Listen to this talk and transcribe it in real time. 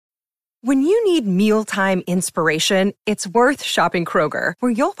When you need mealtime inspiration, it's worth shopping Kroger,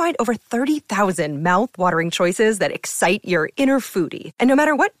 where you'll find over 30,000 mouth-watering choices that excite your inner foodie. And no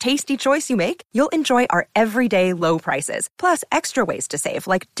matter what tasty choice you make, you'll enjoy our everyday low prices, plus extra ways to save,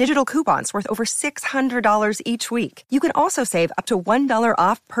 like digital coupons worth over $600 each week. You can also save up to $1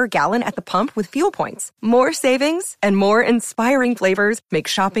 off per gallon at the pump with fuel points. More savings and more inspiring flavors make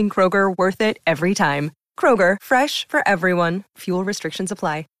shopping Kroger worth it every time. Kroger, fresh for everyone. Fuel restrictions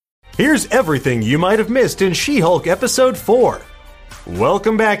apply. Here's everything you might have missed in She-Hulk Episode 4.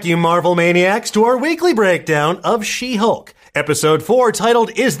 Welcome back, you Marvel Maniacs, to our weekly breakdown of She-Hulk. Episode 4,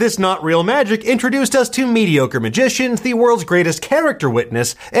 titled Is This Not Real Magic?, introduced us to mediocre magicians, the world's greatest character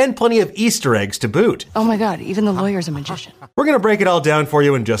witness, and plenty of Easter eggs to boot. Oh my god, even the lawyer's a magician. We're going to break it all down for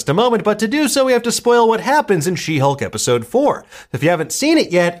you in just a moment, but to do so, we have to spoil what happens in She-Hulk Episode 4. If you haven't seen it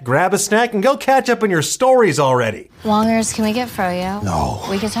yet, grab a snack and go catch up on your stories already. Wongers, can we get froyo? No.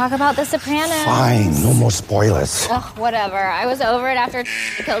 We could talk about The Sopranos. Fine, no more spoilers. Ugh, whatever. I was over it after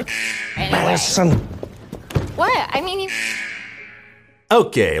killed anyway. Madison. What? I mean,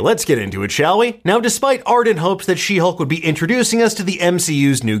 Okay, let's get into it, shall we? Now, despite ardent hopes that She-Hulk would be introducing us to the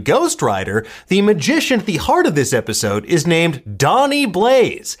MCU's new Ghost Rider, the magician at the heart of this episode is named Donnie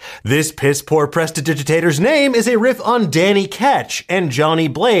Blaze. This piss-poor prestidigitator's name is a riff on Danny Ketch and Johnny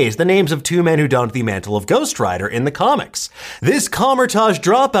Blaze, the names of two men who donned the mantle of Ghost Rider in the comics. This Comertage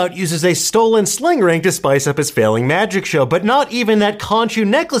dropout uses a stolen sling ring to spice up his failing magic show, but not even that Khonshu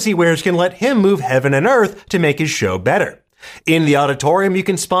necklace he wears can let him move heaven and earth to make his show better. In the auditorium, you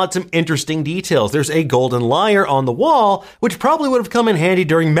can spot some interesting details. There's a golden lyre on the wall, which probably would have come in handy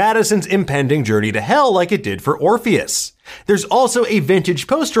during Madison's impending journey to hell like it did for Orpheus. There's also a vintage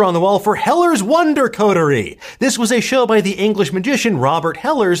poster on the wall for Heller's Wonder Coterie. This was a show by the English magician Robert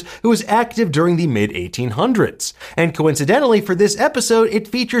Hellers, who was active during the mid-1800s. And coincidentally, for this episode, it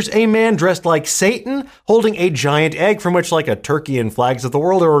features a man dressed like Satan, holding a giant egg from which like a turkey and flags of the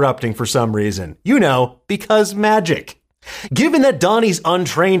world are erupting for some reason. You know, because magic. Given that Donnie's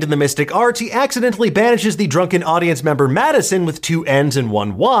untrained in the mystic arts, he accidentally banishes the drunken audience member Madison with 2 N's and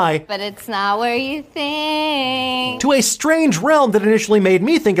 1 Y. but it's not where you think. To a strange realm that initially made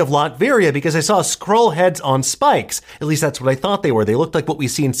me think of Latveria because I saw Skrull heads on spikes. At least that's what I thought they were. They looked like what we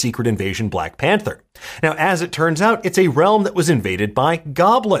see in Secret Invasion Black Panther. Now, as it turns out, it's a realm that was invaded by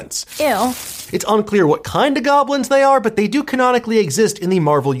goblins. Ew. It's unclear what kind of goblins they are, but they do canonically exist in the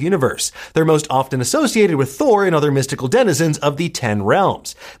Marvel Universe. They're most often associated with Thor and other mystical denizens of the 10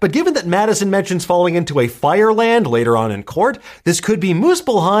 realms. But given that Madison mentions falling into a fireland later on in court, this could be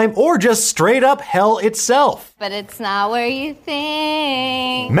Muspelheim or just straight up hell itself. But it's not where you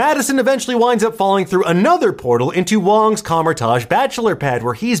think. Madison eventually winds up falling through another portal into Wong's Comertage bachelor pad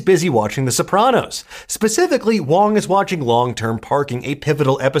where he's busy watching The Sopranos. Specifically, Wong is watching Long-Term Parking, a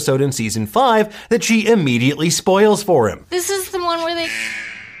pivotal episode in season 5 that she immediately spoils for him. This is the one where they...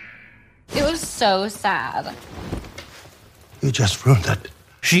 It was so sad. You just ruined it.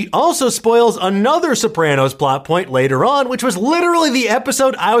 She also spoils another Sopranos plot point later on, which was literally the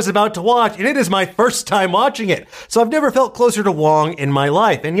episode I was about to watch, and it is my first time watching it. So I've never felt closer to Wong in my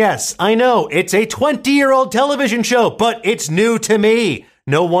life. And yes, I know, it's a 20-year-old television show, but it's new to me.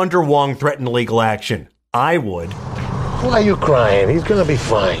 No wonder Wong threatened legal action. I would. Why are you crying? He's gonna be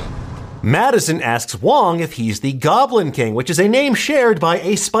fine. Madison asks Wong if he's the Goblin King, which is a name shared by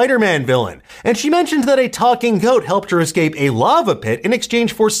a Spider-Man villain. And she mentions that a talking goat helped her escape a lava pit in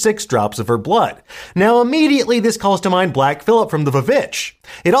exchange for 6 drops of her blood. Now, immediately this calls to mind Black Phillip from the Vavitch.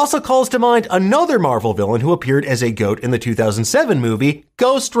 It also calls to mind another Marvel villain who appeared as a goat in the 2007 movie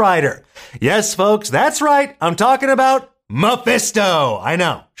Ghost Rider. Yes, folks, that's right. I'm talking about Mephisto! I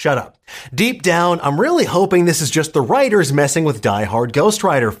know, shut up. Deep down, I'm really hoping this is just the writers messing with die-hard Ghost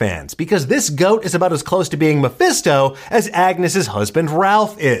Rider fans, because this goat is about as close to being Mephisto as Agnes's husband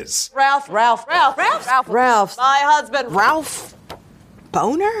Ralph is. Ralph. My husband. Ralph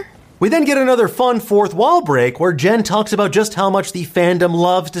Boner? We then get another fun fourth wall break where Jen talks about just how much the fandom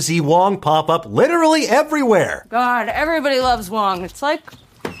loves to see Wong pop up literally everywhere. God, everybody loves Wong. It's like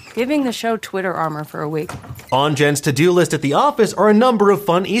giving the show Twitter armor for a week. On Jen's to-do list at the office are a number of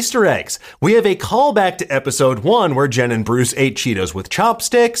fun Easter eggs. We have a callback to episode 1 where Jen and Bruce ate Cheetos with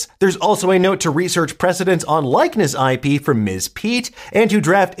chopsticks. There's also a note to research precedents on likeness IP from Ms. Pete and to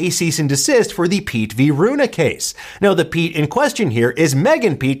draft a cease and desist for the Pete v. Runa case. Now, the Pete in question here is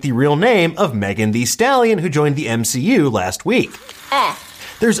Megan Pete, the real name of Megan Thee Stallion, who joined the MCU last week.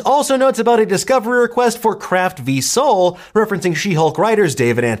 There's also notes about a discovery request for Kraft v. Soule, referencing She-Hulk writers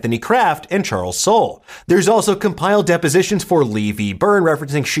David Anthony Kraft and Charles Soule. There's also compiled depositions for Lee v. Byrne,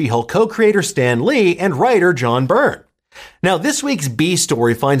 referencing She-Hulk co-creator Stan Lee and writer John Byrne. Now, this week's B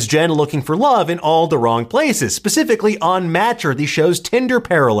story finds Jen looking for love in all the wrong places, specifically on Matcher, the show's Tinder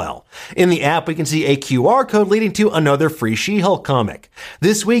parallel. In the app, we can see a QR code leading to another free She-Hulk comic.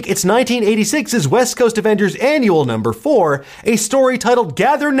 This week, it's 1986's West Coast Avengers Annual number 4, a story titled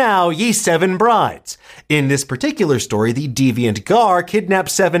Gather Now, Ye Seven Brides. In this particular story, the deviant Gar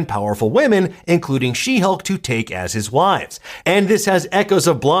kidnaps 7 powerful women, including She-Hulk, to take as his wives. And this has echoes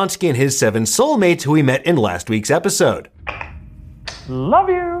of Blonsky and his 7 soulmates who we met in last week's episode. Love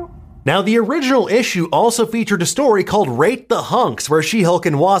you! Now, the original issue also featured a story called Rate the Hunks, where She-Hulk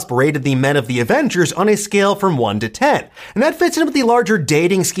and Wasp rated the men of the Avengers on a scale from 1 to 10. And that fits in with the larger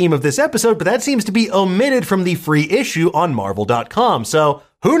dating scheme of this episode, but that seems to be omitted from the free issue on Marvel.com. So,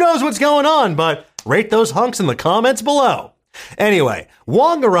 who knows what's going on, but rate those hunks in the comments below. Anyway,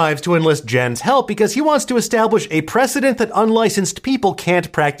 Wong arrives to enlist Jen's help because he wants to establish a precedent that unlicensed people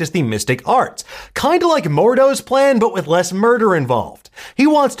can't practice the mystic arts. Kinda like Mordo's plan, but with less murder involved. He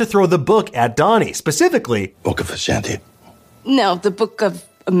wants to throw the book at Donnie, specifically Book of Ashanti. No, the Book of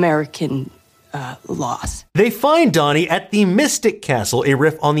American laws. They find Donnie at the Mystic Castle, a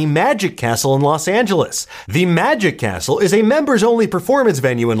riff on the Magic Castle in Los Angeles. The Magic Castle is a members-only performance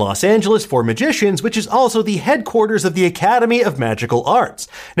venue in Los Angeles for magicians, which is also the headquarters of the Academy of Magical Arts.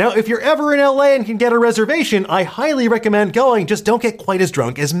 Now, if you're ever in LA and can get a reservation, I highly recommend going, just don't get quite as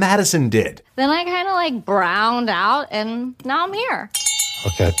drunk as Madison did. Then I kind of browned out, and now I'm here.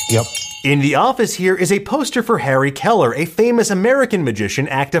 Okay, yep. In the office here is a poster for Harry Keller, a famous American magician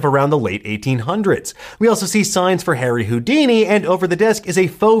active around the late 1800s. We also see signs for Harry Houdini, and over the desk is a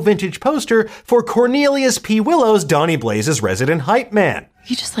faux vintage poster for Cornelius P. Willow's Donnie Blaze's resident hype man.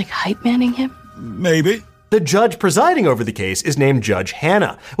 You just hype manning him? Maybe. The judge presiding over the case is named Judge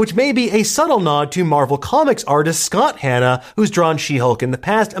Hanna, which may be a subtle nod to Marvel Comics artist Scott Hanna, who's drawn She-Hulk in the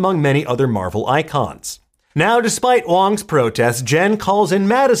past among many other Marvel icons. Now, despite Wong's protests, Jen calls in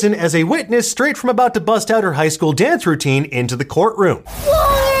Madison as a witness straight from about to bust out her high school dance routine into the courtroom.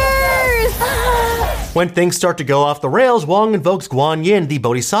 When things start to go off the rails, Wong invokes Guan Yin, the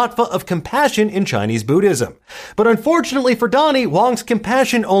bodhisattva of compassion in Chinese Buddhism. But unfortunately for Donnie, Wong's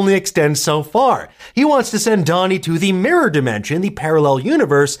compassion only extends so far. He wants to send Donnie to the mirror dimension, the parallel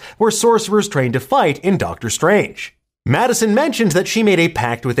universe, where sorcerers train to fight in Doctor Strange. Madison mentions that she made a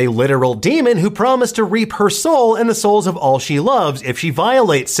pact with a literal demon who promised to reap her soul and the souls of all she loves if she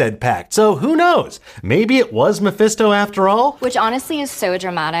violates said pact. So who knows? Maybe it was Mephisto after all? Which honestly is so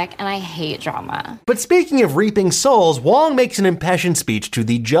dramatic, and I hate drama. But speaking of reaping souls, Wong makes an impassioned speech to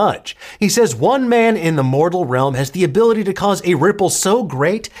the judge. He says one man in the mortal realm has the ability to cause a ripple so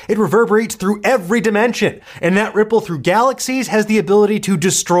great it reverberates through every dimension. And that ripple through galaxies has the ability to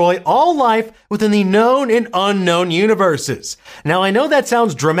destroy all life within the known and unknown universes. Now, I know that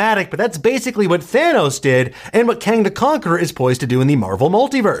sounds dramatic, but that's basically what Thanos did and what Kang the Conqueror is poised to do in the Marvel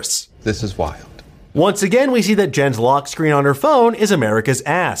multiverse. This is wild. Once again, we see that Jen's lock screen on her phone is America's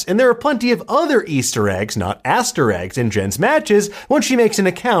ass, and there are plenty of other Easter eggs, not Aster eggs, in Jen's matches when she makes an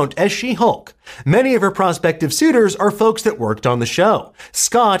account as She-Hulk. Many of her prospective suitors are folks that worked on the show.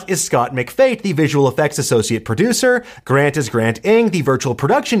 Scott is Scott McFate, the visual effects associate producer. Grant is Grant Ing, the virtual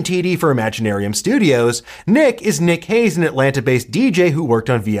production TD for Imaginarium Studios. Nick is Nick Hayes, an Atlanta-based DJ who worked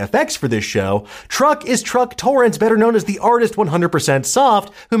on VFX for this show. Truck is Truck Torrance, better known as the artist 100%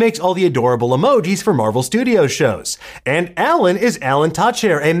 Soft, who makes all the adorable emojis for Marvel Studios shows. And Alan is Alan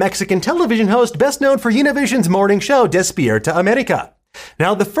Tacher, a Mexican television host best known for Univision's morning show Despierta America.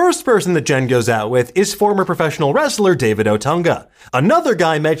 Now, the first person that Jen goes out with is former professional wrestler David Otunga. Another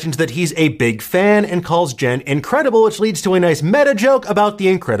guy mentions that he's a big fan and calls Jen incredible, which leads to a nice meta joke about the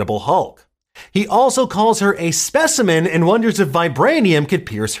Incredible Hulk. He also calls her a specimen and wonders if vibranium could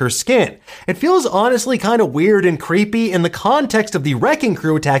pierce her skin. It feels honestly kind of weird and creepy in the context of the Wrecking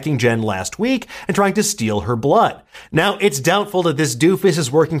Crew attacking Jen last week and trying to steal her blood. Now, it's doubtful that this doofus is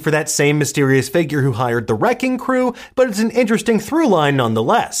working for that same mysterious figure who hired the Wrecking Crew, but it's an interesting through line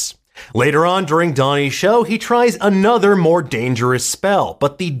nonetheless. Later on during Donnie's show, he tries another more dangerous spell,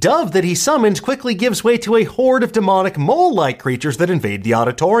 but the dove that he summons quickly gives way to a horde of demonic mole-like creatures that invade the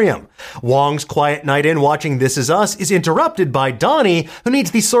auditorium. Wong's quiet night in watching This Is Us is interrupted by Donnie, who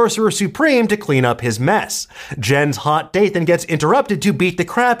needs the Sorcerer Supreme to clean up his mess. Jen's hot date then gets interrupted to beat the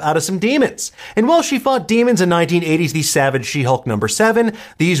crap out of some demons. And while she fought demons in 1980's The Savage She-Hulk number 7,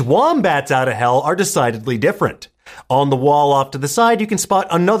 these wombats out of hell are decidedly different. On the wall off to the side, you can spot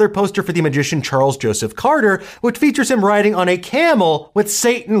another poster for the magician Charles Joseph Carter, which features him riding on a camel with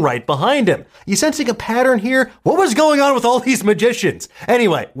Satan right behind him. You sensing a pattern here? What was going on with all these magicians?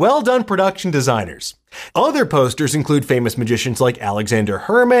 Anyway, well done, production designers. Other posters include famous magicians like Alexander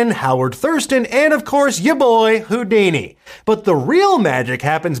Herman, Howard Thurston, and of course, ya boy, Houdini. But the real magic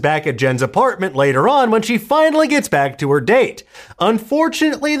happens back at Jen's apartment later on when she finally gets back to her date.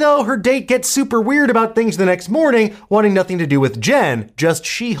 Unfortunately, though, her date gets super weird about things the next morning, wanting nothing to do with Jen, just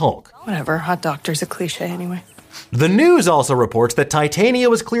She-Hulk. Whatever, hot doctor's a cliche anyway. The news also reports that Titania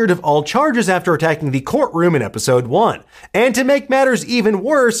was cleared of all charges after attacking the courtroom in episode 1. And to make matters even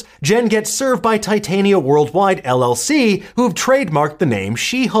worse, Jen gets served by Titania Worldwide LLC, who have trademarked the name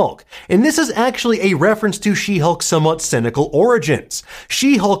She-Hulk. And this is actually a reference to She-Hulk's somewhat cynical origins.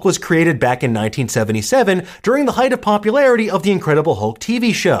 She-Hulk was created back in 1977 during the height of popularity of the Incredible Hulk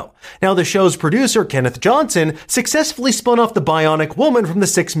TV show. Now, the show's producer, Kenneth Johnson, successfully spun off the Bionic Woman from the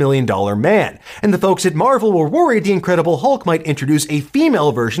 $6 Million Man, and the folks at Marvel were worried the Incredible Hulk might introduce a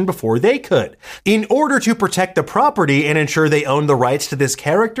female version before they could. In order to protect the property and ensure they owned the rights to this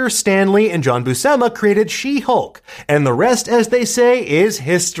character, Stan Lee and John Buscema created She-Hulk. And the rest, as they say, is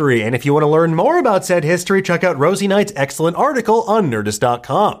history. And if you want to learn more about said history, check out Rosie Knight's excellent article on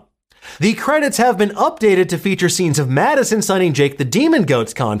Nerdist.com. The credits have been updated to feature scenes of Madison signing Jake the Demon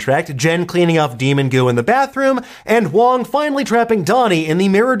Goat's contract, Jen cleaning off demon goo in the bathroom, and Wong finally trapping Donnie in the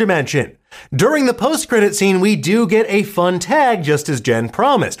mirror dimension. During the post-credit scene, we do get a fun tag, just as Jen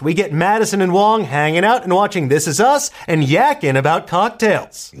promised. We get Madison and Wong hanging out and watching This Is Us and yakking about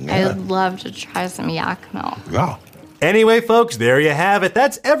cocktails. I'd love to try some yak milk. Yeah. Anyway, folks, there you have it.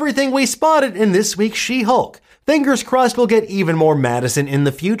 That's everything we spotted in this week's She-Hulk. Fingers crossed we'll get even more Madison in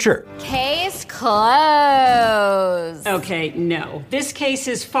the future. Case closed. Okay, no. This case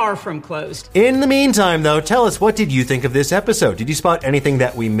is far from closed. In the meantime, though, tell us, what did you think of this episode? Did you spot anything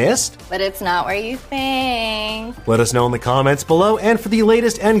that we missed? But it's not where you think. Let us know in the comments below, and for the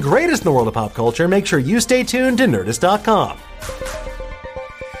latest and greatest in the world of pop culture, make sure you stay tuned to Nerdist.com.